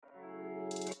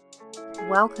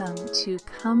Welcome to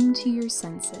Come to Your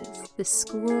Senses, the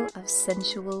School of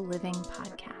Sensual Living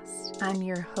podcast. I'm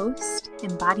your host,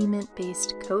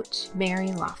 embodiment-based coach, Mary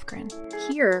Lofgren.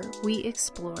 Here, we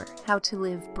explore how to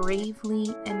live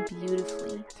bravely and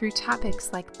beautifully through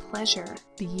topics like pleasure,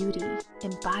 beauty,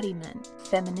 embodiment,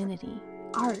 femininity,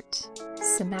 art,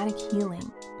 somatic healing,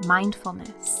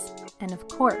 mindfulness, and of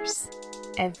course,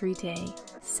 everyday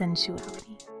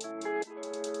sensuality.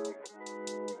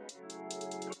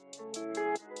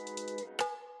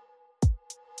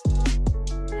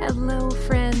 Hello,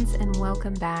 friends, and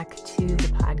welcome back to the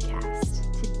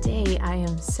podcast. Today, I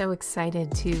am so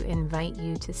excited to invite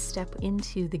you to step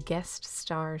into the guest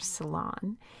star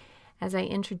salon as I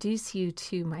introduce you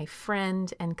to my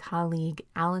friend and colleague,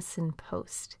 Allison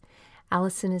Post.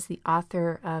 Allison is the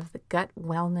author of The Gut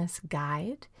Wellness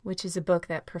Guide, which is a book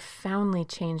that profoundly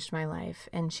changed my life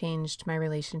and changed my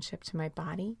relationship to my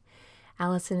body.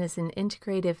 Allison is an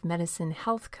integrative medicine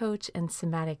health coach and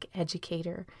somatic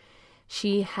educator.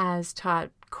 She has taught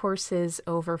courses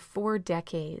over 4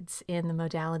 decades in the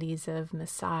modalities of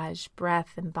massage,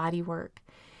 breath, and body work,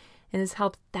 and has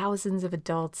helped thousands of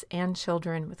adults and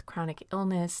children with chronic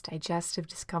illness, digestive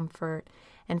discomfort,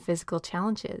 and physical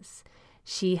challenges.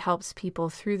 She helps people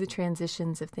through the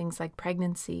transitions of things like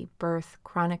pregnancy, birth,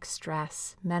 chronic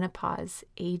stress, menopause,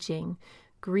 aging,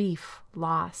 grief,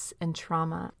 loss, and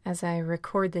trauma. As I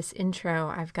record this intro,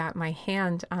 I've got my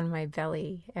hand on my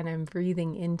belly and I'm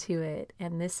breathing into it.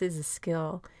 And this is a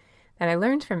skill that I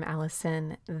learned from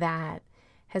Allison that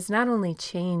has not only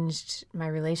changed my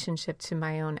relationship to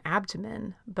my own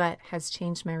abdomen, but has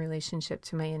changed my relationship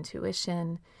to my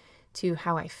intuition, to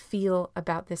how I feel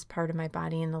about this part of my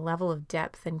body, and the level of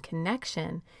depth and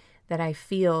connection that I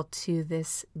feel to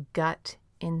this gut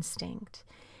instinct.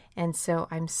 And so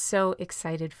I'm so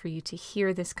excited for you to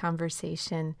hear this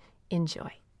conversation.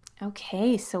 Enjoy.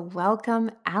 Okay, so welcome,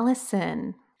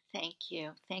 Allison. Thank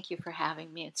you. Thank you for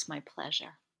having me. It's my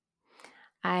pleasure.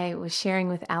 I was sharing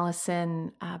with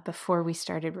Allison before we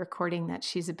started recording that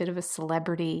she's a bit of a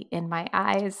celebrity in my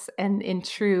eyes, and in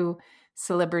true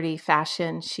celebrity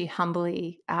fashion, she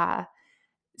humbly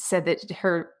said that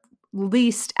her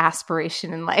least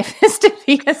aspiration in life is to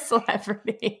be a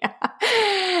celebrity.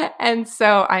 And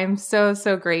so I'm so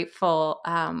grateful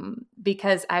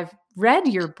because I've read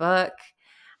your book.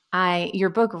 Your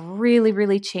book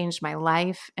really changed my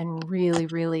life and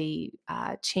really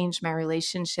changed my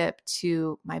relationship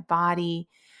to my body.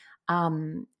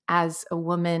 As a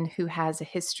woman who has a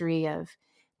history of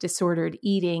disordered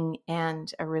eating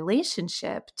and a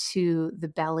relationship to the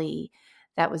belly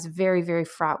that was very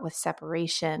fraught with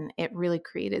separation, it really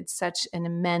created such an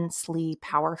immensely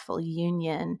powerful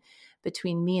union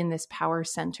between me and this power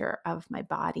center of my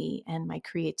body and my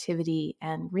creativity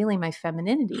and really my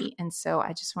femininity. And so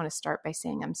I just want to start by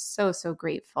saying I'm so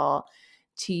grateful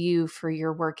to you for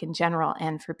your work in general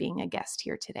and for being a guest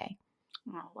here today.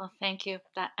 Oh, well, thank you.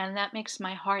 That makes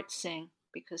my heart sing,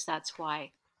 because that's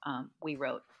why we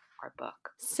wrote our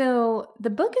book. So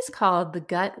the book is called The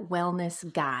Gut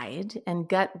Wellness Guide, and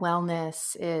gut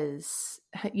wellness is,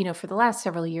 for the last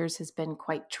several years has been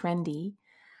quite trendy.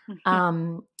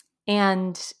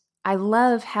 And I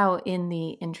love how in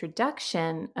the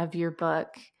introduction of your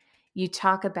book, you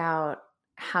talk about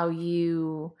how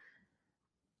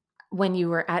when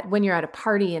you're at a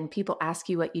party and people ask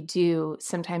you what you do,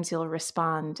 sometimes you'll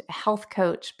respond a health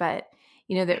coach, but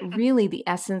that really the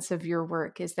essence of your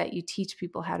work is that you teach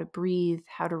people how to breathe,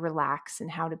 how to relax, and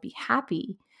how to be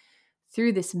happy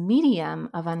through this medium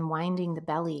of unwinding the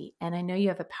belly. And I know you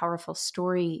have a powerful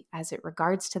story as it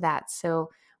regards to that. So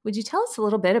would you tell us a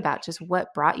little bit about just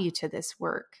what brought you to this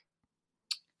work?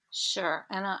 Sure.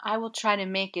 And I will try to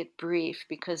make it brief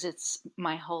because it's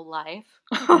my whole life.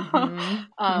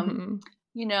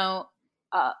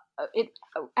 It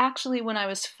actually, when I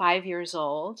was 5 years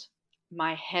old,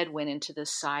 my head went into the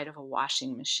side of a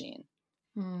washing machine.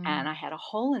 And I had a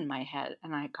hole in my head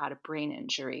and I got a brain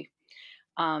injury.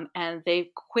 And they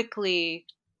quickly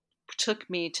took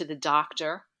me to the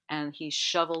doctor and he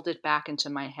shoveled it back into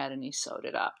my head and he sewed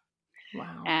it up.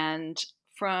 Wow. And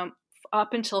from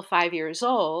up until 5 years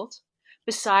old,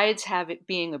 besides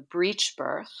being a breech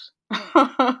birth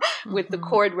with the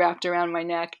cord wrapped around my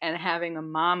neck and having a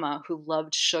mama who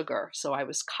loved sugar, so I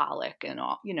was colic and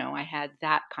all, I had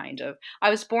that I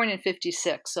was born in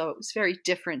 56, so it was very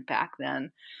different back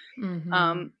then.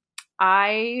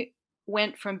 I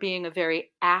went from being a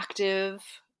very active,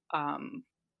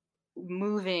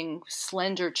 moving,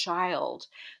 slender child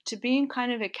to being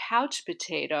kind of a couch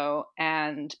potato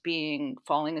and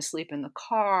falling asleep in the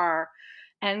car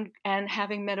and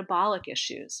having metabolic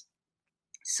issues.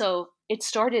 So it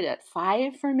started at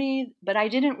 5 for me, but I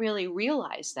didn't really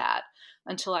realize that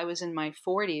until I was in my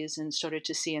 40s and started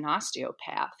to see an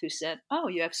osteopath who said, "Oh,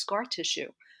 you have scar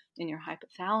tissue in your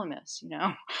hypothalamus,"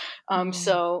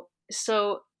 Mm.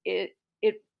 So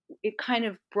it kind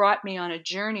of brought me on a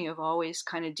journey of always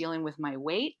kind of dealing with my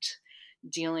weight,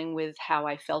 dealing with how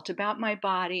I felt about my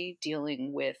body,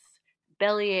 dealing with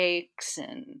belly aches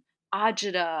and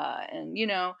agita,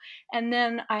 and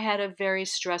then I had a very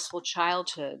stressful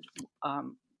childhood.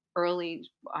 Early,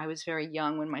 I was very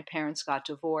young when my parents got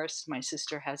divorced. My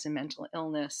sister has a mental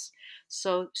illness.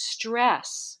 So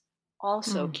stress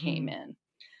also came Mm-hmm. in.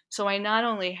 So I not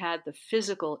only had the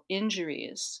physical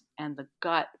injuries and the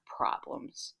gut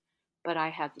problems, but I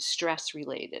had the stress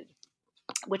related,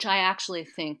 which I actually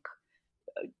think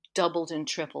doubled and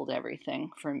tripled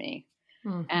everything for me.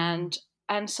 Mm-hmm. And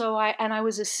I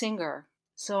was a singer,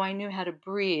 so I knew how to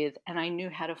breathe and I knew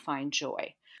how to find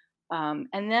joy.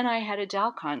 And then I had a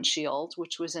Dalcon Shield,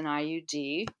 which was an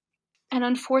IUD, and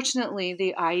unfortunately,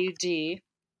 the IUD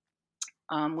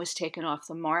was taken off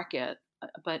the market,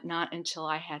 but not until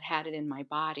I had had it in my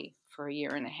body for a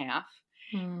year and a half,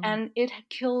 Mm. and it had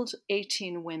killed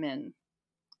 18 women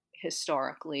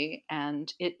historically,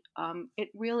 and it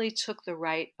really took the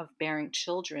right of bearing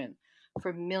children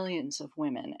for millions of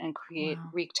women and Wow.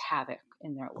 wreaked havoc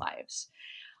in their lives.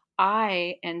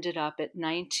 I ended up at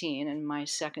 19 in my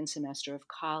second semester of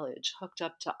college, hooked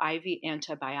up to IV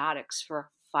antibiotics for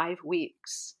 5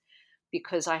 weeks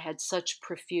because I had such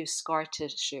profuse scar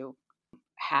tissue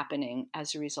happening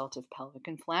as a result of pelvic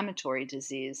inflammatory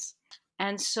disease.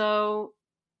 And so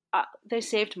they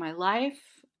saved my life,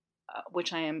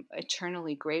 which I am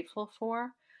eternally grateful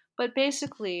for. But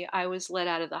basically, I was let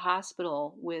out of the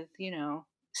hospital with,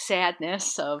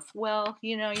 sadness of, well,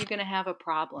 you're going to have a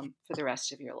problem for the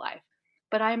rest of your life.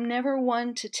 But I'm never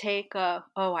one to take I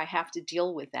have to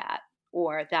deal with that,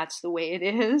 or that's the way it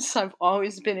is. I've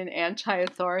always been an anti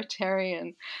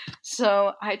authoritarian.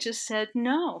 So I just said,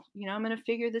 no, I'm going to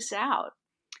figure this out.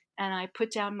 And I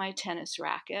put down my tennis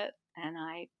racket and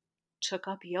I took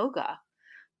up yoga.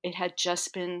 It had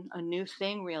just been a new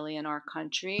thing really in our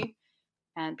country,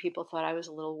 and people thought I was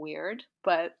a little weird,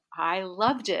 but I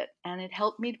loved it and it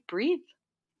helped me breathe.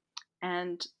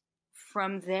 And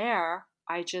from there,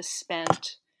 I just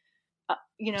spent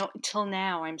till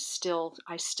now I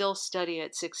still study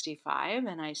at 65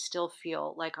 and I still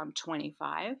feel like I'm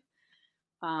 25.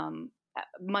 um,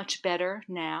 Much better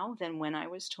now than when I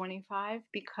was 25,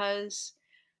 because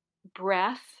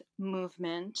breath,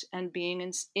 movement, and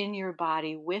being in your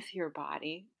body with your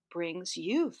body brings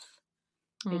youth.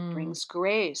 It Mm. brings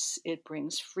grace. It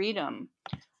brings freedom.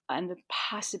 And the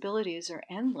possibilities are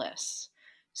endless.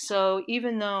 So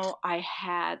even though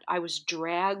I was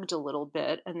dragged a little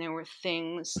bit and there were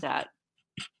things that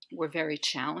were very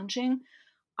challenging,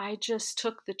 I just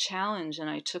took the challenge and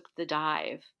I took the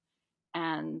dive.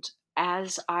 And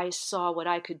as I saw what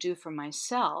I could do for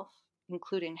myself,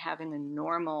 including having a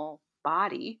normal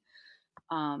body,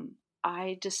 um,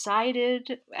 I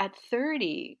decided at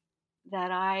 30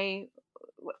 that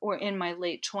or in my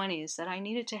late 20s, that I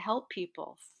needed to help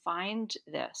people find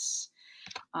this.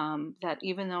 That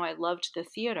even though I loved the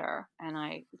theater and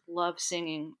I love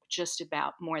singing just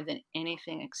about more than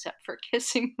anything except for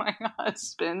kissing my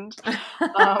husband,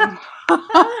 um,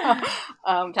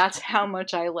 that's how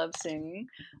much I love singing.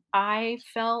 I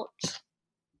felt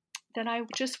that I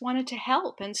just wanted to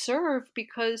help and serve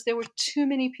because there were too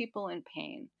many people in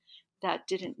pain that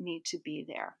didn't need to be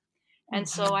there. And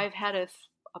so Mm-hmm. I've had a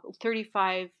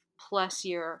 35 plus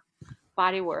year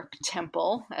bodywork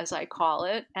temple, as I call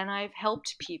it, and I've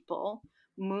helped people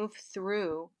move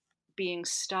through being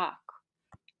stuck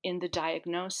in the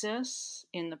diagnosis,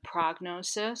 in the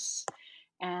prognosis,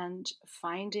 and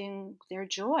finding their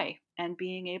joy and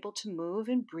being able to move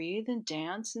and breathe and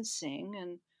dance and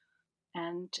sing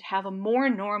and have a more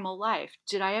normal life.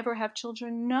 Did I ever have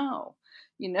children? No.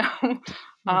 You know,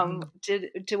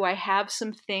 Mm-hmm. do I have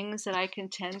some things that I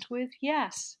contend with?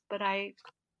 Yes, but I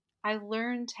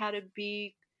learned how to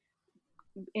be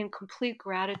in complete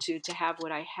gratitude to have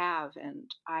what I have, and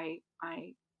I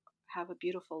have a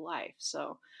beautiful life.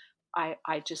 So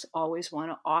I just always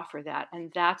want to offer that.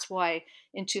 And that's why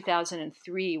in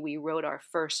 2003, we wrote our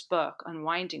first book,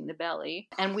 Unwinding the Belly,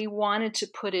 and we wanted to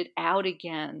put it out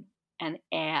again and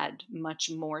add much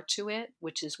more to it,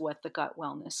 which is what the Gut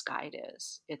Wellness Guide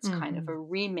is. It's kind of Mm-hmm. a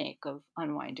remake of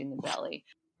Unwinding the Belly.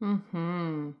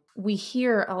 Mm-hmm. We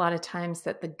hear a lot of times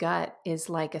that the gut is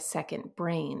like a second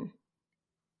brain.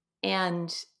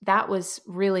 And that was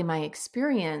really my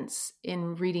experience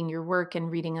in reading your work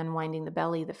and reading Unwinding the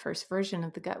Belly, the first version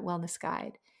of the Gut Wellness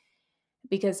Guide.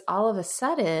 because all of a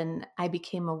sudden I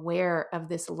became aware of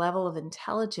this level of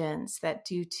intelligence that,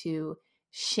 due to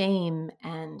shame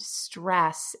and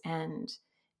stress and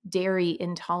dairy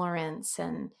intolerance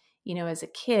and, as a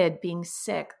kid being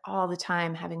sick all the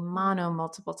time, having mono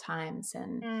multiple times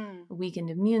and weakened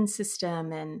immune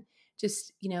system, and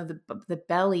just, the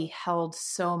belly held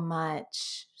so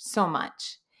much.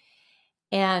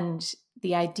 And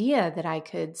the idea that I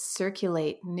could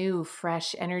circulate new,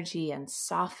 fresh energy and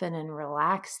soften and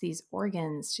relax these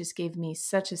organs just gave me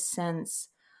such a sense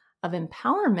of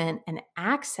empowerment and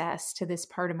access to this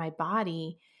part of my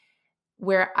body,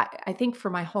 where I think for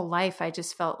my whole life, I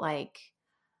just felt like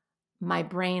my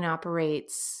brain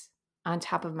operates on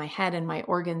top of my head and my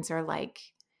organs are like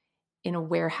in a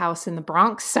warehouse in the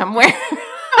Bronx somewhere.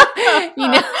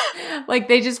 Like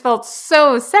they just felt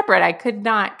so separate. I could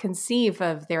not conceive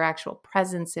of their actual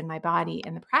presence in my body.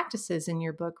 And the practices in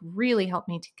your book really helped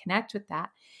me to connect with that.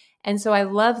 And so I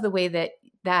love the way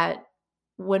that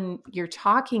when you're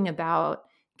talking about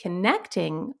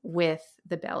connecting with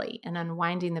the belly and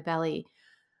unwinding the belly,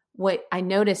 what I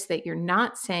noticed that you're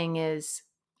not saying is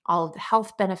all of the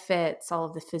health benefits, all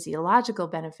of the physiological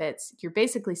benefits. You're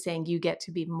basically saying you get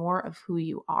to be more of who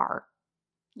you are.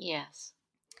 Yes.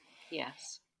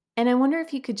 Yes. And I wonder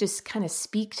if you could just kind of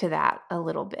speak to that a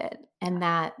little bit, and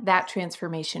that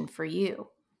transformation for you.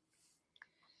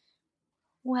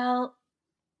 Well,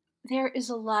 there is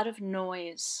a lot of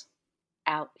noise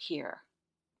out here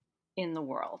in the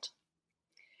world.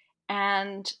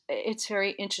 And it's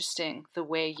very interesting the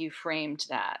way you framed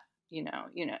that.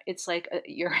 It's like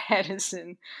your head is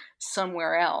in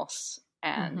somewhere else,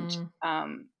 and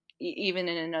even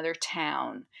in another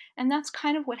town. And that's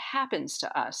kind of what happens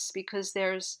to us, because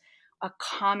there's a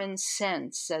common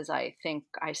sense, as I think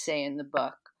I say in the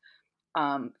book.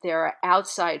 There are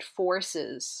outside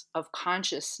forces of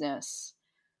consciousness,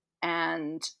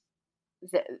 and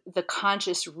the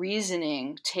conscious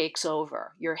reasoning takes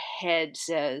over. Your head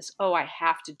says, oh, I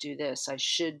have to do this. I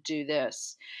should do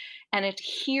this. And it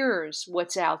hears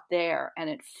what's out there, and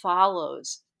it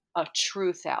follows a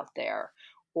truth out there,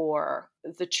 or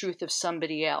the truth of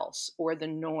somebody else, or the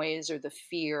noise or the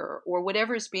fear or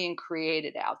whatever is being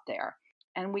created out there.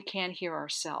 And we can't hear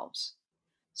ourselves.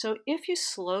 So if you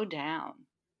slow down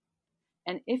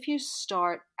and if you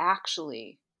start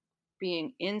actually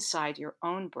being inside your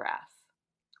own breath,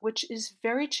 which is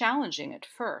very challenging at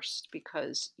first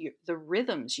because the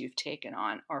rhythms you've taken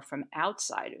on are from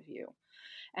outside of you.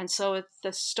 And so at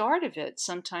the start of it,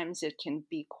 sometimes it can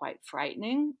be quite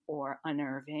frightening or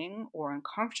unnerving or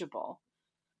uncomfortable.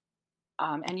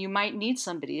 And you might need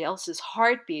somebody else's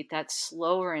heartbeat that's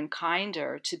slower and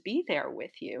kinder to be there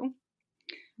with you,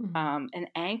 an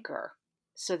anchor,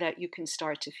 so that you can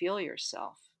start to feel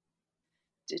yourself,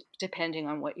 depending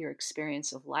on what your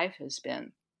experience of life has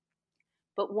been.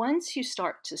 But once you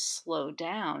start to slow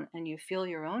down and you feel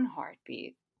your own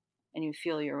heartbeat and you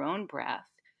feel your own breath,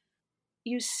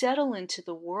 you settle into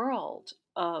the world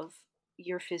of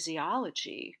your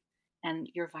physiology and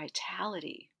your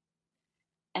vitality.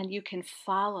 And you can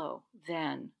follow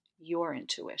then your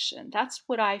intuition. That's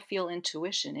what I feel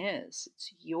intuition is.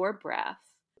 It's your breath,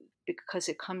 because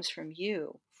it comes from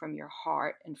you, from your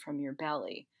heart and from your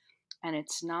belly. And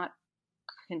it's not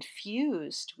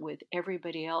confused with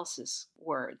everybody else's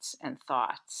words and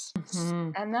thoughts.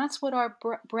 And that's what our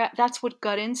that's what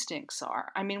gut instincts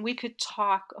are. I mean, we could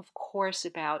talk, of course,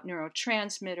 about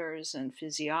neurotransmitters and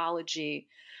physiology,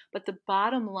 but the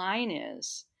bottom line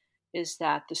is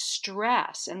that the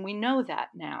stress, and we know that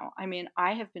now. I mean,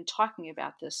 I have been talking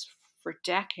about this for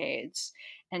decades,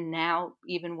 and now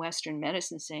even Western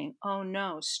medicine saying, oh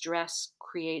no, stress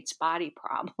creates body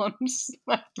problems.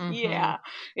 Yeah,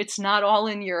 it's not all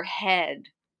in your head,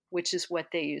 which is what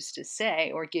they used to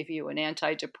say, or give you an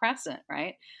antidepressant,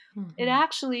 right? It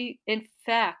actually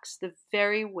infects the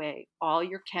very way all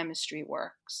your chemistry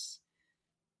works.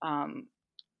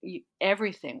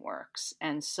 Everything works.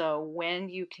 And so when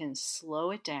you can slow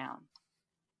it down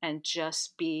and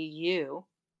just be you,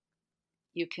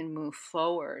 you can move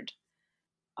forward,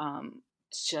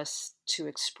 just to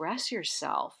express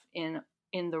yourself in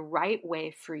the right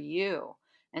way for you.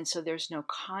 And so there's no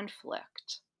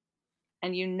conflict.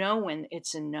 And you know when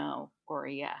it's a no or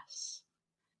a yes.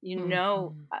 You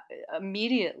know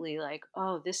immediately, like,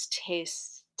 oh, this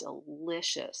tastes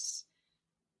delicious.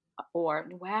 Or,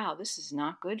 wow, this is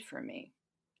not good for me.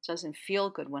 It doesn't feel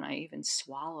good when I even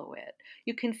swallow it.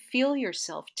 You can feel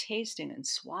yourself tasting and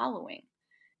swallowing.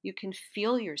 You can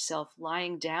feel yourself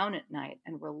lying down at night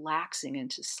and relaxing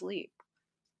into sleep.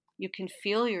 You can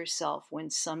feel yourself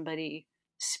when somebody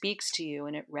speaks to you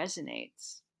and it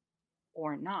resonates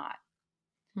or not.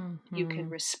 You can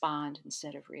respond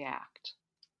instead of react.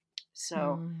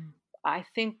 So I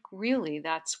think really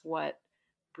that's what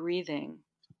breathing,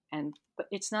 but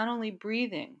it's not only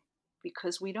breathing,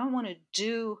 because we don't want to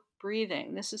do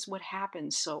breathing. This is what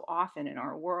happens so often in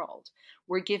our world.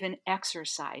 We're given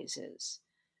exercises.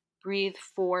 Breathe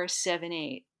 4, 7,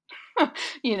 8.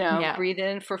 Yeah. Breathe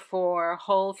in for 4,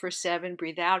 hold for 7,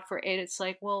 breathe out for 8. It's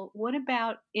like, well, what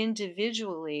about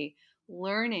individually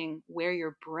learning where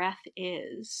your breath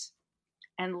is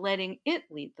and letting it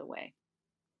lead the way?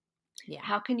 Yeah.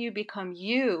 How can you become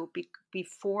you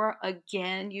before,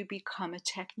 again, you become a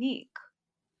technique?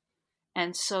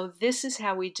 And so this is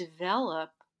how we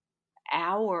develop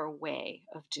our way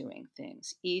of doing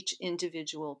things, each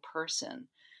individual person.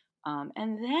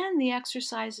 And then the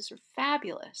exercises are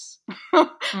fabulous.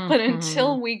 But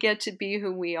until we get to be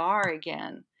who we are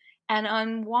again and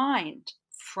unwind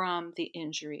from the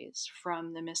injuries,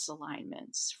 from the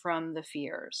misalignments, from the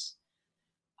fears,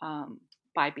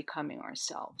 by becoming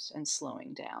ourselves and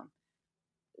slowing down,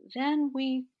 then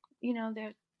we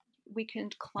can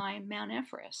climb Mount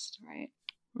Everest, right?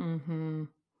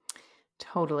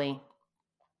 Totally.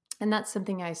 And that's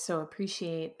something I so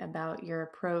appreciate about your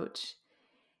approach,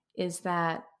 is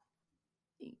that,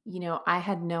 I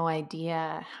had no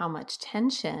idea how much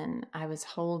tension I was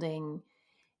holding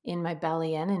in my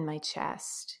belly and in my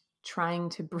chest, trying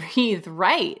to breathe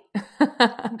right.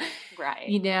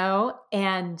 Right.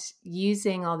 And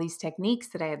using all these techniques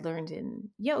that I had learned in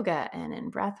yoga and in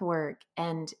breath work,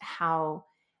 and how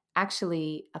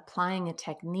actually applying a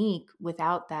technique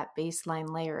without that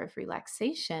baseline layer of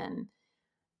relaxation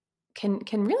can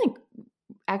really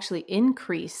actually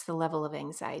increase the level of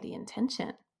anxiety and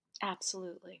tension.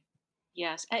 Absolutely.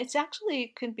 Yes. It's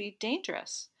actually can be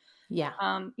dangerous. Yeah.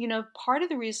 Part of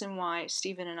the reason why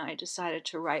Stephen and I decided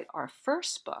to write our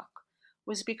first book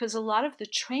was because a lot of the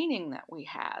training that we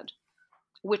had,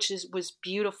 was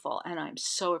beautiful, and I'm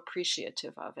so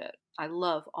appreciative of it. I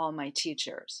love all my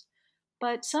teachers.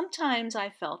 But sometimes I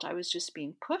felt I was just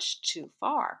being pushed too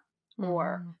far,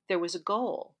 or there was a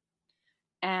goal.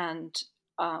 And,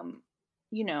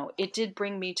 it did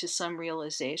bring me to some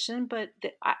realization, but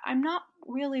I'm not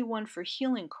really one for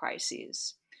healing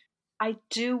crises. I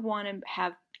do want to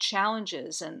have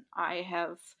challenges, and I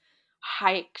have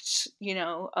hiked,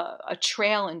 a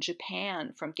trail in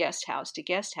Japan from guest house to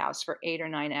guest house for 8 or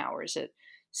 9 hours at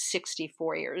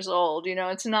 64 years old.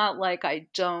 It's not like I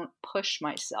don't push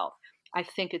myself. I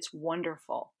think it's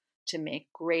wonderful to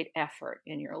make great effort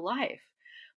in your life,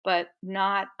 but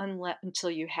not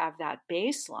until you have that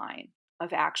baseline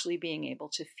of actually being able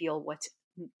to feel what's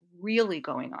really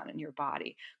going on in your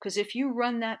body. Because if you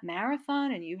run that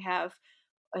marathon and you have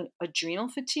adrenal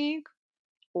fatigue,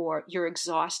 or you're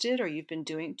exhausted, or you've been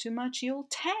doing too much, you'll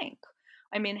tank.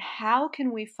 I mean, how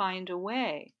can we find a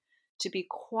way to be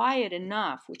quiet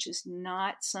enough, which is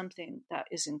not something that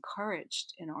is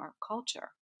encouraged in our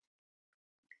culture,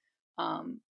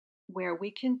 where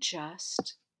we can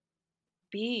just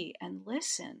be and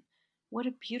listen? What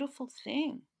a beautiful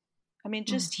thing. I mean,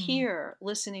 just here,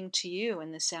 listening to you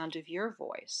and the sound of your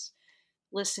voice,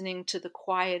 listening to the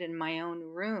quiet in my own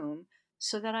room,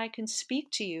 so that I can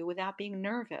speak to you without being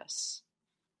nervous,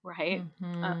 right?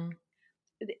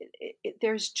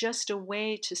 There's just a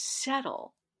way to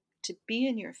settle, to be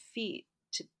in your feet,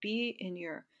 to be in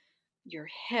your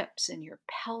hips and your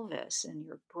pelvis and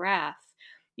your breath.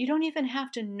 You don't even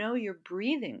have to know you're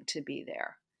breathing to be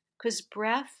there, because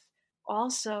breath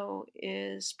also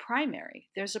is primary.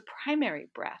 There's a primary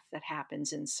breath that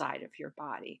happens inside of your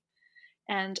body.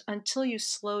 And until you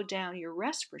slow down your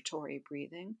respiratory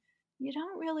breathing, you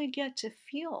don't really get to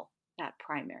feel that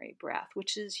primary breath,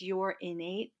 which is your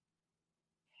innate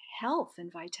health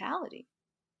and vitality,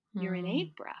 your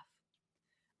innate breath,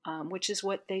 which is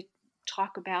what they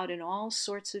talk about in all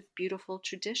sorts of beautiful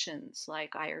traditions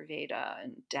like Ayurveda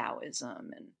and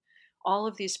Taoism and all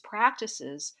of these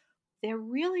practices. They're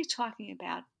really talking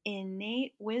about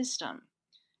innate wisdom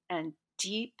and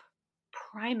deep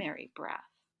primary breath.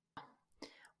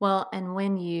 Well, and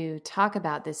when you talk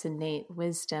about this innate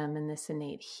wisdom and this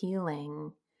innate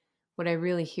healing, what I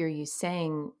really hear you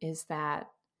saying is that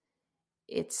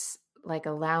it's like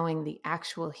allowing the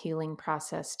actual healing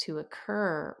process to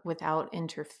occur without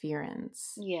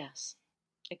interference. Yes,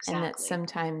 exactly. And that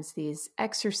sometimes these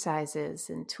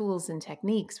exercises and tools and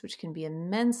techniques, which can be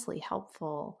immensely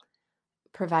helpful,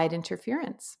 provide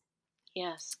interference.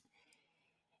 Yes.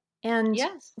 And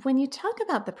yes. When you talk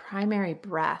about the primary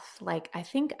breath, like I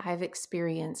think I've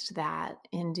experienced that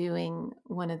in doing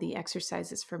one of the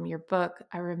exercises from your book.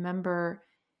 I remember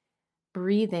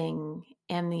breathing,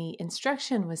 and the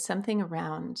instruction was something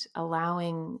around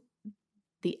allowing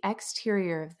the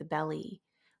exterior of the belly,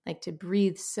 like to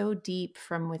breathe so deep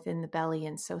from within the belly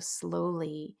and so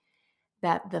slowly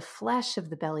that the flesh of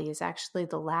the belly is actually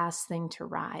the last thing to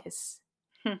rise.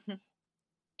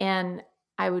 And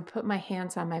I would put my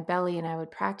hands on my belly and I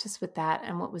would practice with that.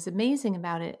 And what was amazing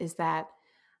about it is that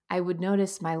I would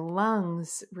notice my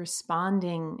lungs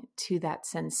responding to that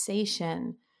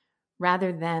sensation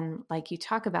rather than, like you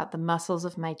talk about, the muscles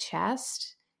of my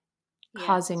chest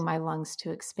causing Yes. my lungs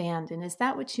to expand. And is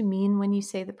that what you mean when you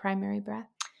say the primary breath?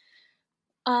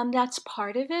 That's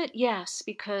part of it, yes,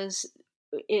 because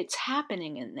it's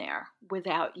happening in there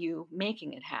without you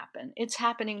making it happen. It's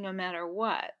happening no matter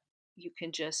what. You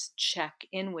can just check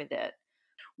in with it.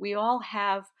 We all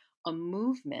have a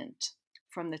movement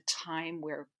from the time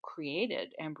we're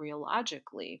created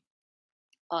embryologically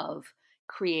of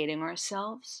creating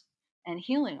ourselves and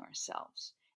healing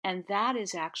ourselves. And that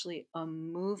is actually a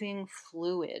moving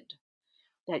fluid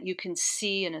that you can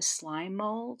see in a slime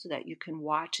mold, that you can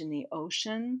watch in the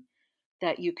ocean,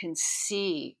 that you can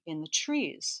see in the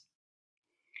trees.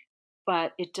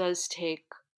 But it does take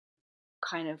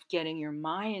kind of getting your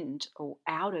mind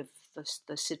out of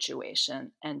the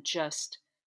situation and just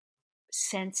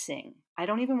sensing. I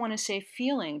don't even want to say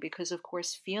feeling, because of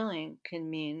course feeling can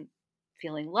mean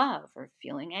feeling love or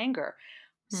feeling anger.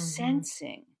 Mm-hmm.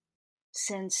 Sensing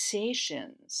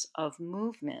sensations of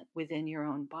movement within your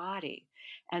own body.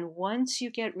 And once you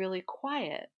get really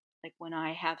quiet, like when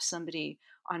I have somebody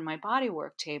on my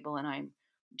bodywork table and I'm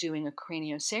doing a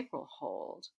craniosacral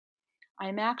hold,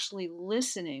 I'm actually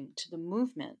listening to the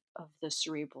movement of the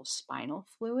cerebral spinal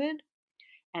fluid.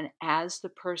 And as the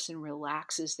person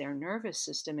relaxes their nervous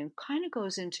system and kind of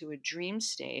goes into a dream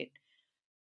state,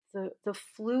 the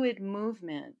fluid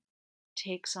movement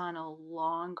takes on a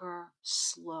longer,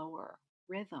 slower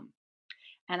rhythm.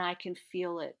 And I can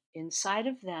feel it inside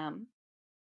of them.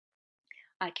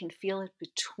 I can feel it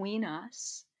between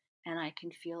us, and I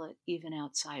can feel it even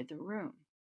outside the room.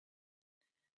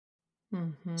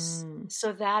 Mm-hmm.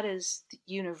 So that is the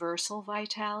universal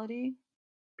vitality,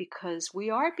 because we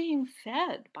are being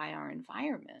fed by our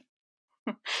environment.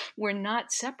 We're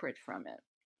not separate from it.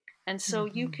 And so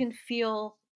you Mm-hmm. can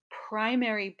feel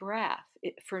primary breath,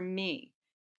 for me,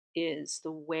 is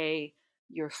the way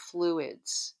your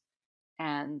fluids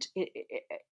and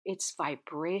it's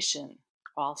vibration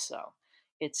also.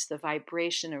 It's the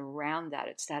vibration around that.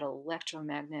 It's that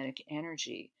electromagnetic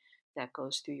energy that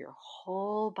goes through your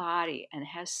whole body and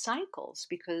has cycles,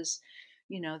 because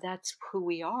that's who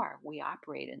we are. We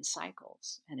operate in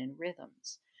cycles and in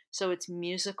rhythms. So it's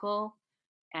musical,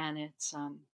 and it's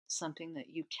something that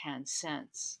you can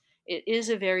sense. It is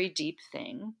a very deep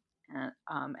thing,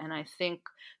 and I think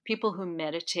people who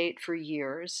meditate for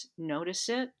years notice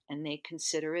it and they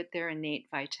consider it their innate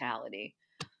vitality.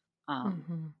 Um,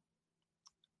 Mm-hmm.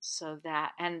 so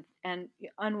that and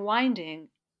unwinding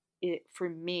it for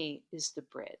me is the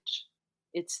bridge.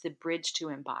 It's the bridge to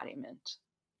embodiment.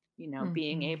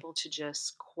 Being Mm-hmm. able to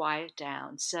just quiet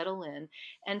down, settle in,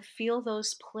 and feel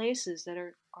those places that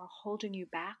are holding you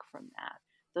back from that.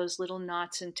 Those little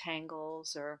knots and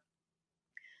tangles, or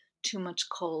too much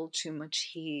cold, too much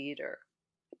heat, or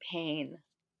pain,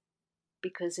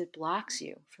 because it blocks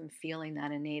you from feeling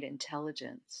that innate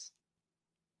intelligence.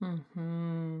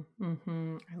 Mm-hmm.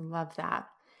 Mm-hmm. I love that.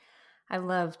 I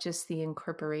love just the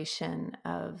incorporation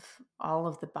of all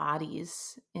of the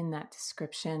bodies in that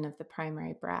description of the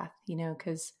primary breath,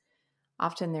 because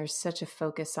often there's such a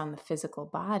focus on the physical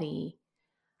body.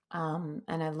 And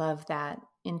I love that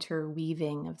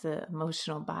interweaving of the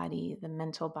emotional body, the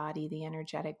mental body, the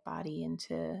energetic body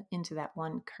into that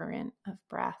one current of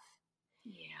breath.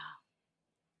 Yeah.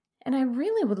 And I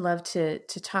really would love to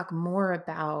talk more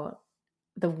about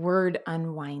the word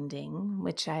unwinding,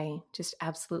 which I just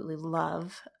absolutely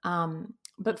love.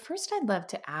 But first, I'd love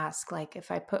to ask, like,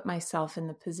 if I put myself in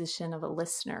the position of a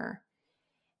listener,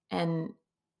 and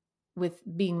with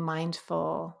being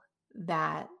mindful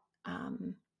that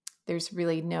there's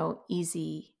really no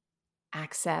easy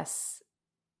access,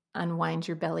 unwind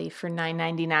your belly for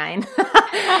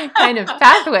 $9.99 kind of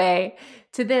pathway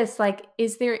to this. Like,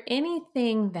 is there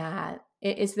anything that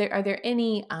are there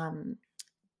any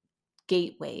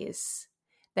gateways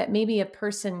that maybe a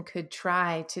person could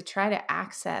try to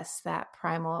access that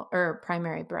primal or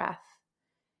primary breath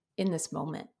in this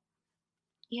moment?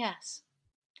 Yes.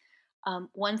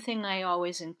 One thing I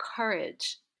always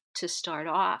encourage to start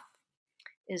off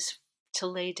is to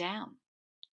lay down.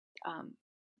 Um,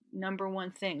 Number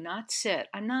one thing, not sit.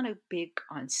 I'm not a big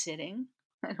on sitting.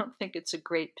 I don't think it's a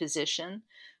great position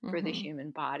for the Mm-hmm.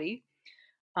 human body.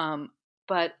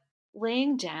 But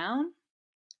laying down,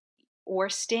 or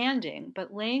standing,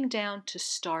 but laying down to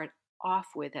start off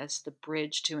with as the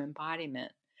bridge to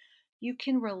embodiment, you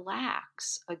can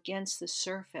relax against the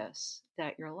surface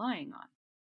that you're lying on.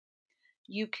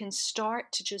 You can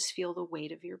start to just feel the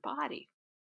weight of your body,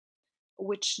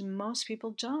 which most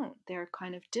people don't. They're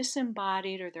kind of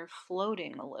disembodied, or they're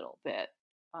floating a little bit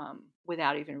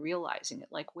without even realizing it.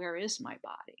 Like, where is my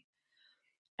body?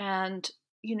 And,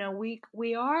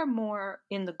 we are more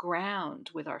in the ground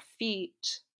with our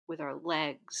feet, with our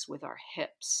legs, with our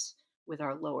hips, with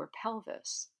our lower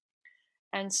pelvis.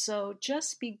 And so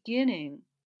just beginning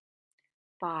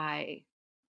by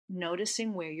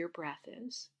noticing where your breath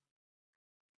is,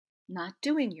 not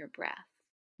doing your breath,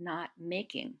 not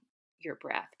making your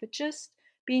breath, but just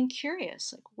being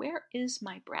curious, like, where is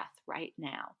my breath right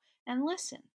now? And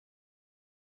listen.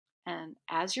 And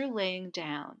as you're laying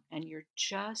down and you're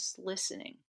just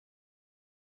listening,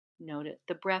 note it.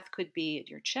 The breath could be in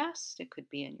your chest, it could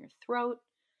be in your throat,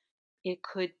 it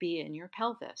could be in your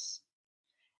pelvis.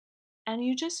 And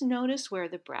you just notice where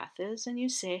the breath is and you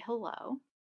say hello,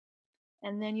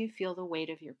 and then you feel the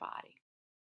weight of your body.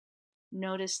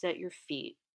 Notice that your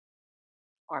feet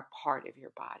are part of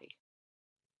your body.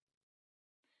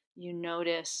 You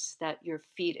notice that your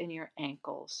feet and your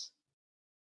ankles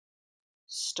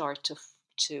start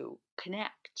to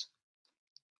connect.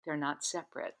 They're not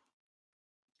separate.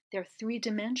 They're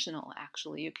three-dimensional,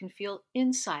 actually. You can feel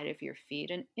inside of your feet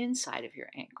and inside of your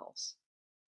ankles.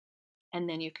 And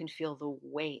then you can feel the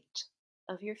weight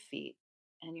of your feet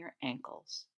and your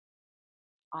ankles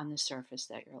on the surface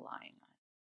that you're lying on.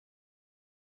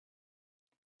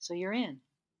 So you're in.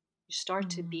 You start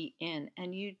to be in.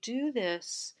 And you do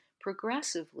this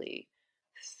progressively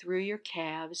through your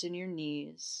calves and your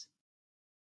knees.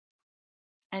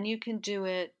 And you can do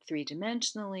it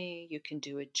three-dimensionally. You can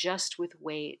do it just with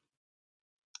weight.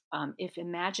 If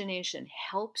imagination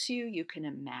helps you, you can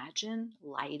imagine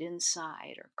light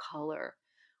inside, or color,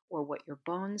 or what your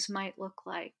bones might look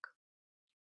like.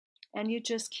 And you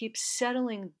just keep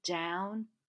settling down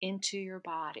into your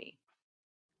body.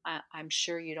 I'm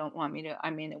sure you don't want me to,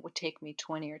 it would take me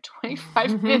 20 or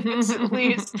 25 minutes at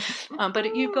least.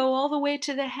 But you go all the way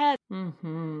to the head.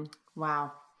 Mm-hmm.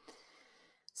 Wow.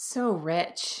 So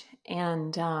rich.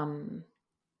 And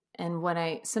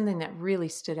something that really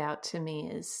stood out to me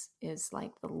is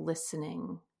like the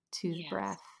listening to the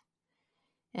breath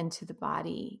and to the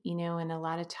body, and a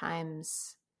lot of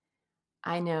times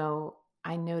I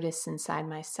notice inside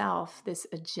myself this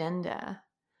agenda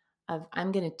of,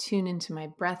 I'm going to tune into my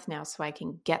breath now so I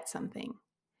can get something,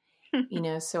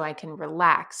 so I can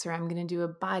relax, or I'm going to do a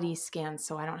body scan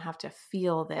so I don't have to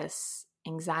feel this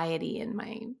anxiety in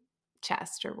my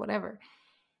chest or whatever.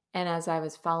 And as I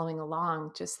was following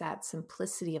along, just that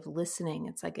simplicity of listening,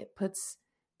 it's like it puts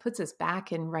us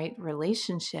back in right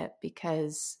relationship,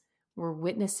 because we're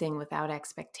witnessing without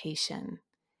expectation.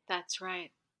 That's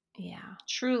right. Yeah.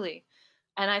 Truly.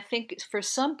 And I think for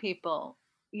some people,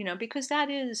 because that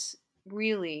is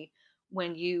really,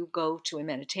 when you go to a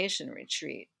meditation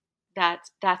retreat,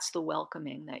 that's the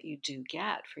welcoming that you do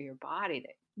get for your body.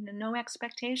 That, no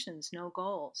expectations, no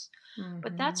goals. Mm-hmm.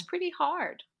 But that's pretty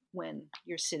hard when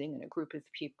you're sitting in a group of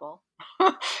people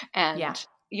and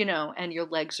and your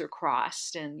legs are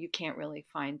crossed and you can't really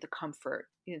find the comfort.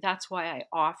 That's why I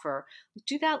offer,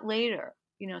 do that later.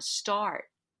 Start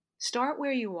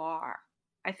where you are.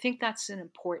 I think that's an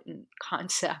important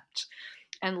concept,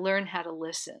 and learn how to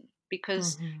listen,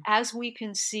 because as we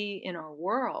can see in our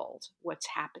world, what's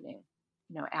happening,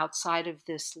 outside of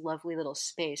this lovely little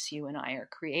space you and I are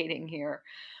creating here,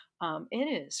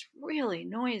 it is really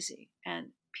noisy and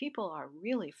people are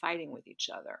really fighting with each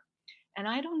other. And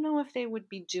I don't know if they would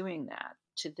be doing that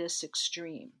to this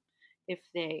extreme if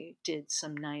they did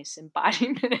some nice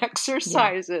embodiment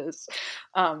exercises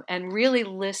and really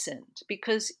listened,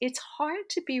 because it's hard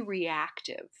to be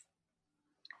reactive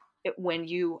when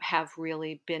you have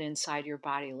really been inside your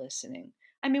body listening.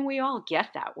 I mean, we all get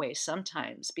that way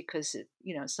sometimes because,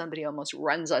 somebody almost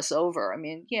runs us over.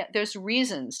 There's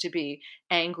reasons to be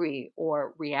angry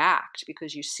or react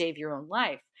because you save your own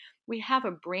life. We have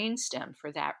a brainstem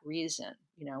for that reason.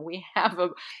 We have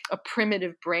a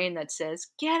primitive brain that says,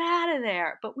 get out of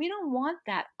there. But we don't want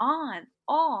that on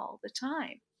all the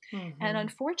time. And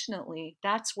unfortunately,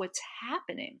 that's what's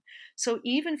happening. So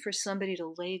even for somebody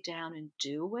to lay down and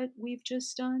do what we've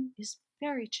just done is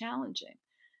very challenging,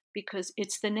 because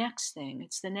it's the next thing.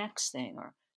 It's the next thing.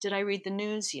 Or did I read the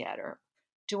news yet? Or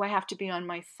do I have to be on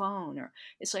my phone? Or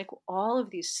it's like all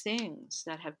of these things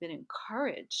that have been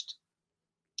encouraged,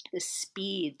 the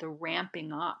speed, the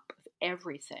ramping up of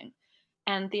everything,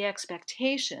 and the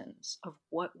expectations of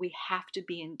what we have to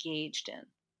be engaged in.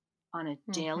 on a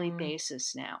daily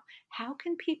basis now. How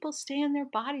can people stay in their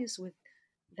bodies with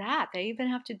that? They even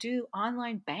have to do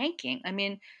online banking. I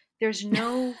mean, there's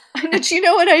no, you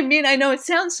know what I mean? I know it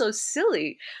sounds so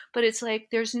silly, but it's like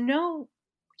there's no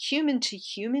human to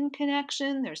human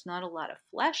connection. There's not a lot of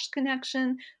flesh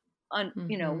connection.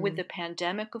 With the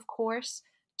pandemic, of course,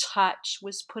 touch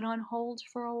was put on hold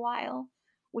for a while,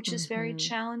 which is very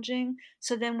challenging.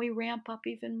 So then we ramp up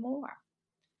even more.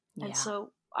 Yeah. And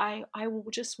so I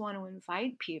will just want to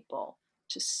invite people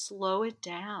to slow it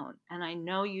down. And I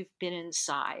know you've been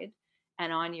inside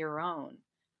and on your own,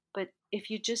 but if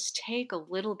you just take a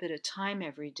little bit of time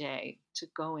every day to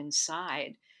go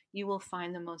inside, you will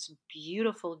find the most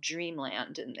beautiful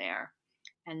dreamland in there.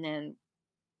 And then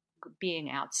being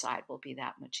outside will be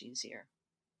that much easier.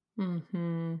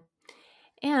 And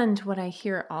what I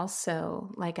hear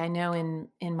also, like I know in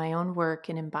my own work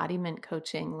in embodiment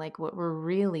coaching, like what we're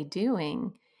really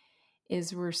doing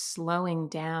is we're slowing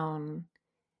down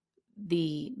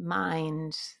the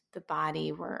mind, the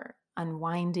body. We're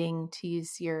unwinding, to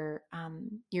use your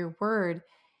word,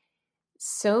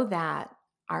 so that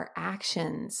our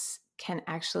actions can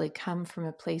actually come from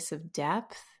a place of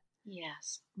depth.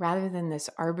 Yes. Rather than this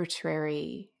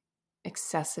arbitrary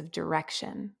excessive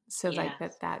direction. So like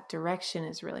that direction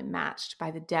is really matched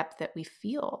by the depth that we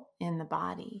feel in the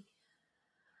body.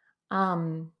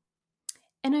 And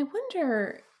I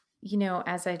wonder,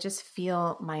 as I just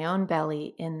feel my own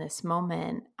belly in this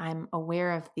moment, I'm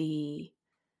aware of the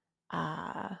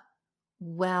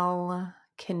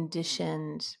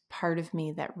well-conditioned part of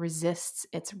me that resists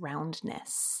its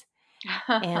roundness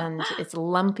and its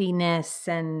lumpiness.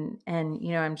 And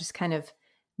I'm just kind of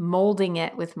molding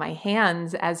it with my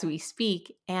hands as we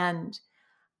speak. And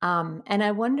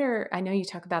I wonder, I know you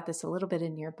talk about this a little bit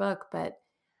in your book, but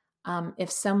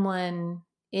if someone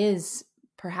is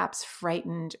perhaps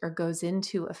frightened or goes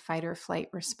into a fight or flight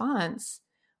response,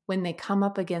 when they come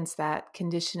up against that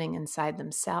conditioning inside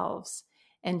themselves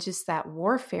and just that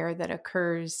warfare that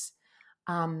occurs,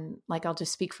 like I'll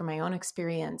just speak from my own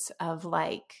experience of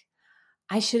like,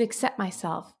 I should accept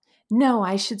myself. No,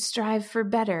 I should strive for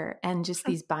better. And just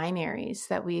these binaries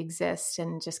that we exist,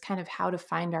 and just kind of how to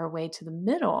find our way to the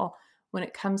middle when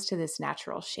it comes to this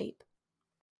natural shape.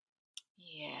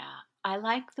 Yeah, I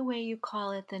like the way you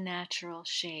call it the natural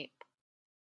shape.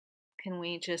 Can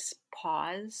we just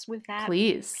pause with that?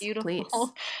 Please, Beautiful.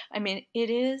 Please. I mean, it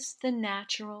is the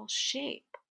natural shape.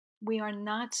 We are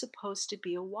not supposed to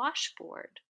be a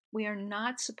washboard. We are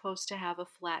not supposed to have a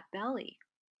flat belly.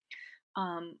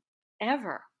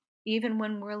 Ever, even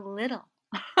when we're little,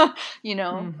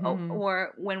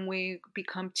 or when we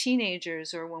become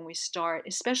teenagers, or when we start,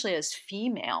 especially as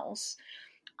females,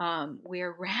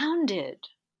 we're rounded,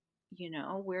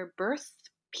 we're birth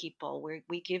people, we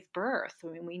give birth. I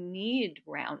mean, we need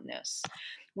roundness.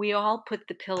 We all put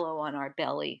the pillow on our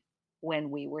belly when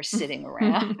we were sitting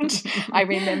around. I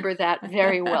remember that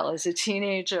very well as a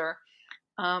teenager.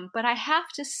 But I have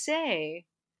to say,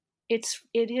 it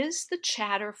is the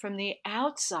chatter from the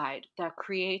outside that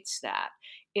creates that.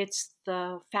 It's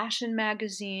the fashion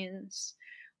magazines.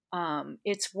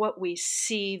 It's what we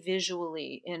see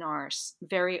visually in our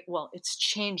it's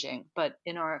changing, but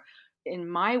in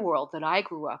my world that I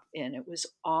grew up in, it was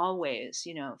always,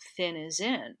 thin is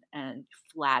in and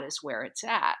flat is where it's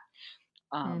at.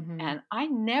 And I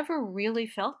never really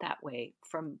felt that way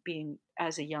from being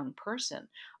as a young person.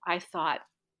 I thought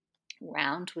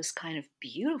round was kind of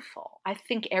beautiful. I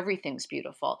think everything's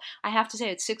beautiful. I have to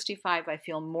say, at 65, I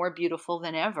feel more beautiful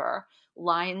than ever,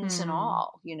 lines and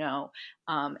all,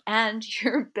 and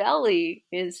your belly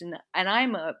is, and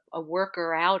I'm a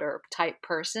worker outer type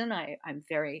person. I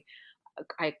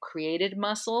created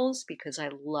muscles because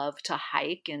I love to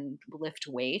hike and lift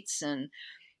weights and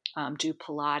do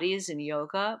Pilates and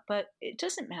yoga, but it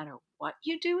doesn't matter what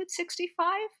you do at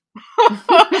 65.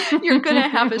 You're gonna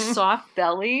have a soft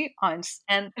belly and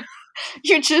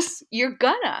you're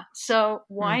gonna. So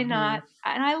why not?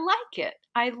 And I like it.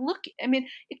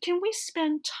 Can we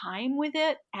spend time with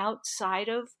it outside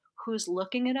of who's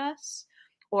looking at us,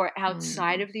 or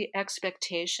outside of the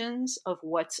expectations of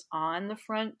what's on the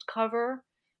front cover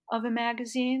of a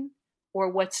magazine or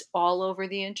what's all over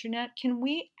the internet? Can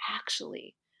we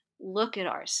actually look at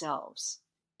ourselves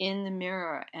in the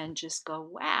mirror and just go,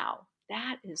 wow,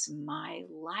 that is my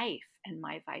life and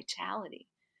my vitality?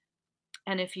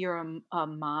 And if you're a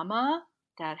mama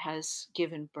that has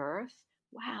given birth,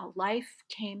 wow, life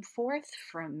came forth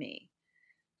from me.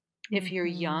 If you're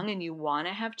young and you want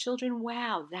to have children,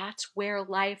 wow, that's where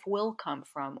life will come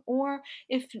from. Or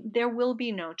if there will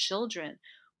be no children,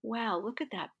 wow, look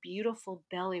at that beautiful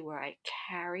belly where I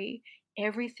carry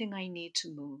everything I need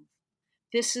to move.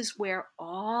 this is where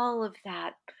all of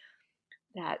that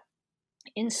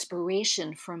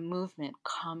inspiration from movement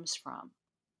comes from.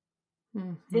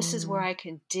 This is where I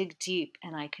can dig deep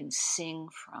and I can sing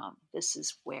from. This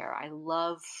is where I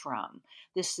love from.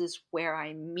 This is where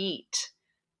I meet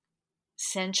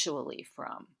sensually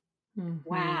from.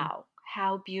 Wow,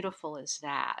 how beautiful is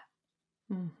that?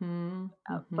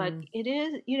 But it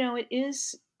is, it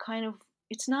is kind of,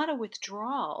 it's not a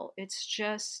withdrawal. It's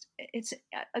just,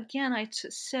 again, I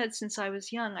said since I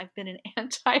was young, I've been an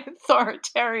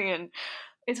anti-authoritarian.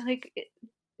 It's like,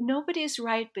 nobody's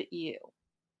right but you.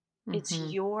 It's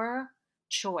your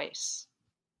choice.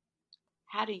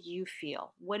 How do you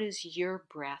feel? What is your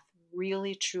breath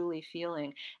really, truly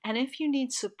feeling? And if you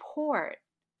need support,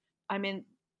 I mean,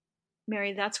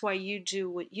 Mary, that's why you do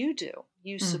what you do.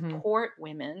 You support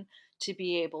women to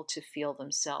be able to feel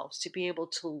themselves, to be able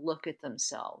to look at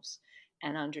themselves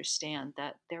and understand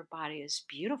that their body is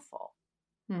beautiful.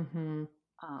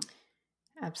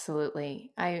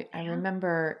 Absolutely. I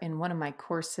remember in one of my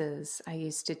courses I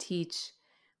used to teach,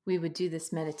 we would do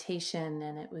this meditation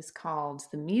and it was called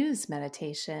the Muse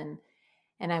meditation.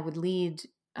 And I would lead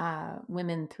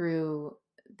women through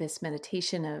this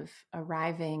meditation of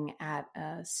arriving at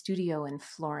a studio in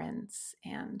Florence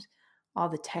and all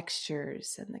the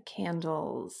textures and the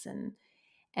candles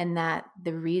and that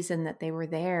the reason that they were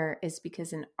there is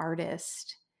because an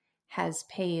artist has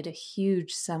paid a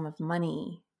huge sum of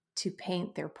money to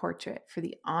paint their portrait for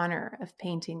the honor of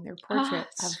painting their portrait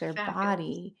of their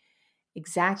body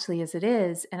exactly as it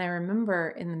is. And I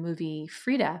remember in the movie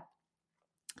Frida,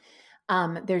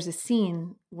 there's a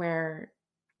scene where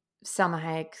Salma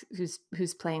Hayek,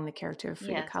 who's playing the character of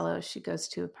Frida Kahlo, she goes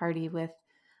to a party with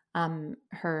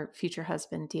her future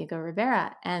husband, Diego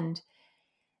Rivera, and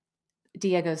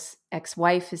Diego's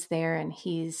ex-wife is there and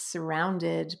he's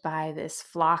surrounded by this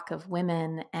flock of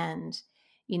women. And,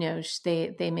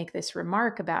 they make this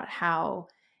remark about how,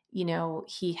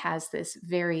 he has this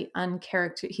very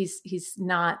he's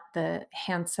not the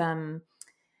handsome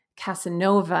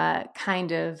Casanova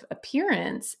kind of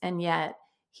appearance. And yet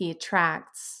he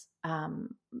attracts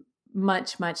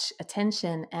much, much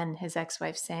attention. And his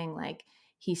ex-wife saying like,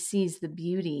 he sees the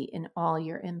beauty in all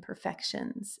your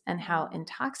imperfections and how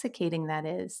intoxicating that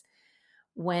is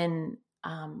when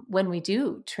we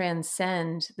do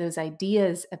transcend those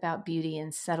ideas about beauty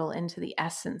and settle into the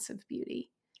essence of beauty.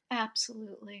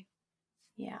 Absolutely.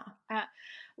 Yeah.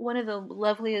 One of the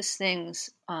loveliest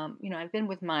things, I've been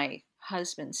with my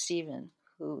husband, Stephen,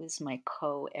 who is my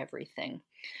co-everything.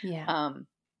 Yeah.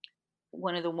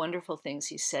 One of the wonderful things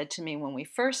he said to me when we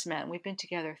first met, and we've been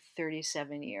together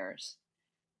 37 years,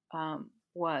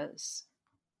 was,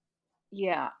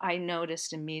 I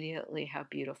noticed immediately how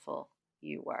beautiful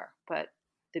you were. But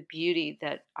the beauty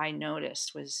that I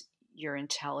noticed was your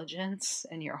intelligence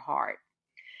and your heart.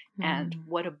 And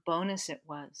what a bonus it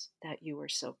was that you were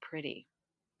so pretty.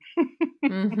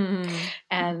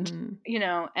 And,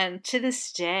 and to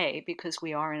this day, because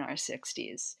we are in our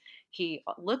 60s, he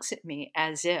looks at me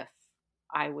as if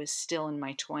I was still in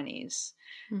my 20s.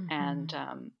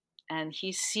 And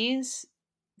he sees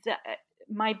that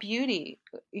my beauty,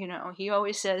 he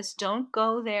always says, don't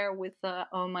go there with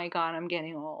oh my God, I'm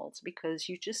getting old, because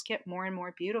you just get more and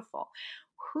more beautiful.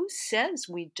 Who says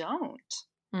we don't?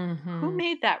 Who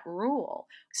made that rule?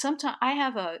 Sometimes I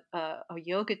have a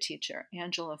yoga teacher,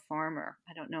 Angela Farmer.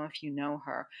 I don't know if you know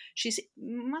her.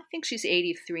 I think she's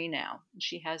 83 now.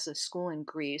 She has a school in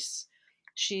Greece.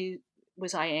 She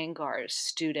was Iyengar's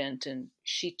student, and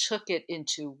she took it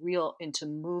into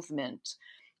movement,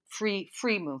 free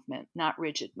movement, not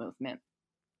rigid movement.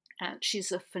 And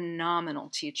she's a phenomenal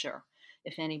teacher.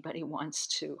 If anybody wants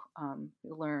to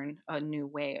learn a new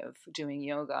way of doing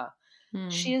yoga,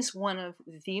 she is one of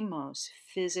the most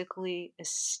physically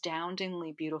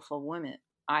astoundingly beautiful women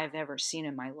I've ever seen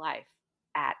in my life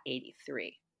at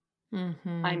 83.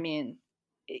 I mean,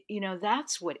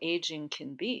 that's what aging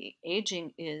can be.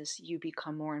 Aging is you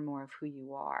become more and more of who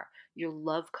you are. Your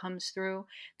love comes through.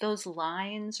 Those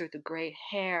lines or the gray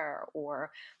hair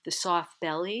or the soft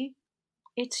belly,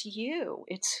 it's you.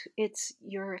 It's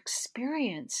your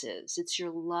experiences. It's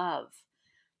your love.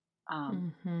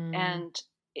 And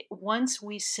once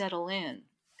we settle in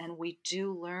and we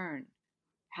do learn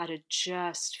how to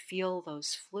just feel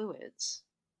those fluids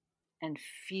and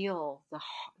feel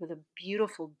the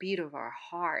beautiful beat of our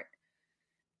heart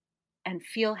and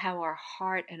feel how our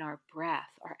heart and our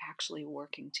breath are actually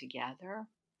working together,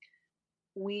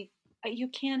 you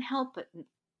can't help but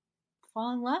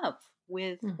fall in love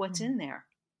with what's in there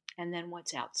and then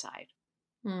what's outside.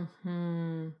 I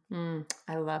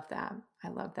love that.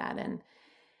 And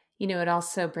it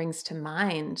also brings to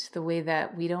mind the way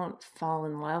that we don't fall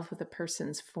in love with a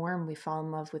person's form, we fall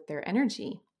in love with their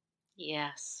energy.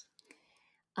 Yes.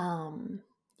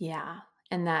 Yeah.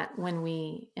 And that when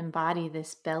we embody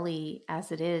this belly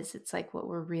as it is, it's like what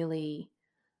we're really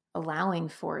allowing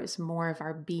for is more of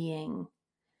our being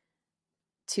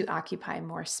to occupy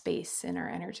more space in our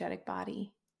energetic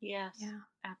body. Yes. Yeah.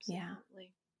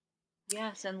 Absolutely. Yeah.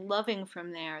 Yes. And loving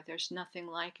from there, there's nothing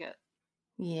like it.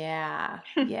 Yeah.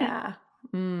 Yeah.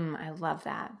 I love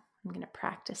that. I'm going to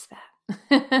practice that.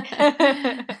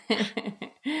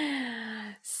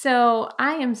 So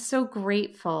I am so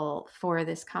grateful for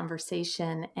this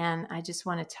conversation. And I just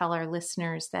want to tell our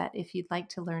listeners that if you'd like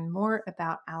to learn more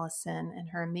about Allison and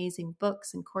her amazing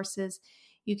books and courses,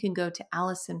 you can go to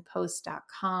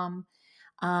AllisonPost.com.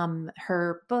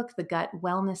 Her book, The Gut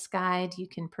Wellness Guide, you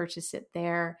can purchase it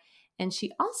there. And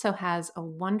she also has a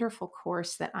wonderful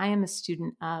course that I am a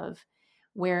student of,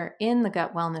 where in the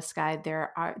Gut Wellness Guide,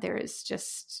 there is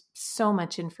just so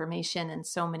much information and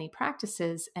so many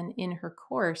practices. And in her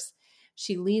course,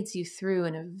 she leads you through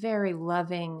in a very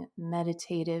loving,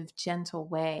 meditative, gentle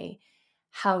way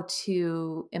how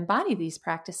to embody these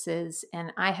practices.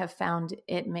 And I have found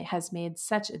it has made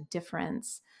such a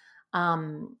difference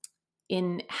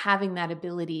in having that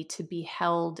ability to be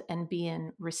held and be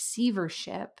in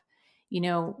receivership.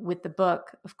 With the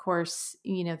book, of course,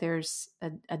 there's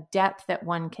a depth that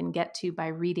one can get to by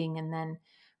reading and then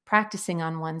practicing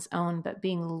on one's own, but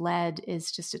being led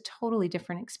is just a totally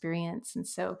different experience. And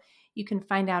so you can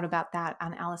find out about that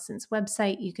on Allison's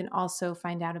website. You can also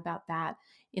find out about that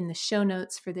in the show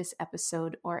notes for this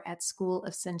episode or at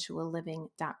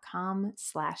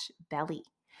schoolofsensualliving.com/belly.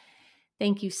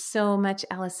 Thank you so much,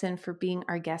 Allison, for being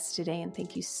our guest today. And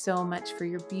thank you so much for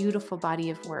your beautiful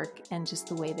body of work and just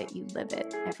the way that you live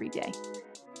it every day.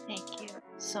 Thank you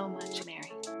so much,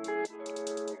 Mary.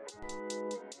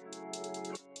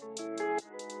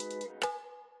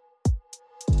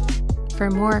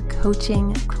 For more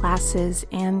coaching, classes,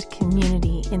 and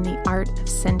community in the art of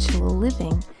sensual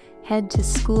living, head to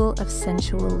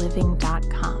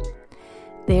schoolofsensualliving.com.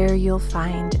 There you'll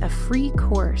find a free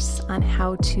course on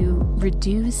how to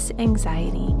reduce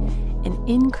anxiety and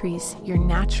increase your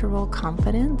natural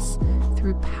confidence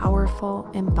through powerful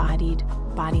embodied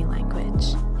body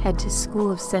language. Head to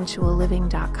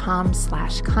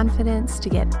schoolofsensualliving.com/confidence to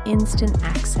get instant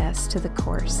access to the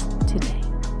course today.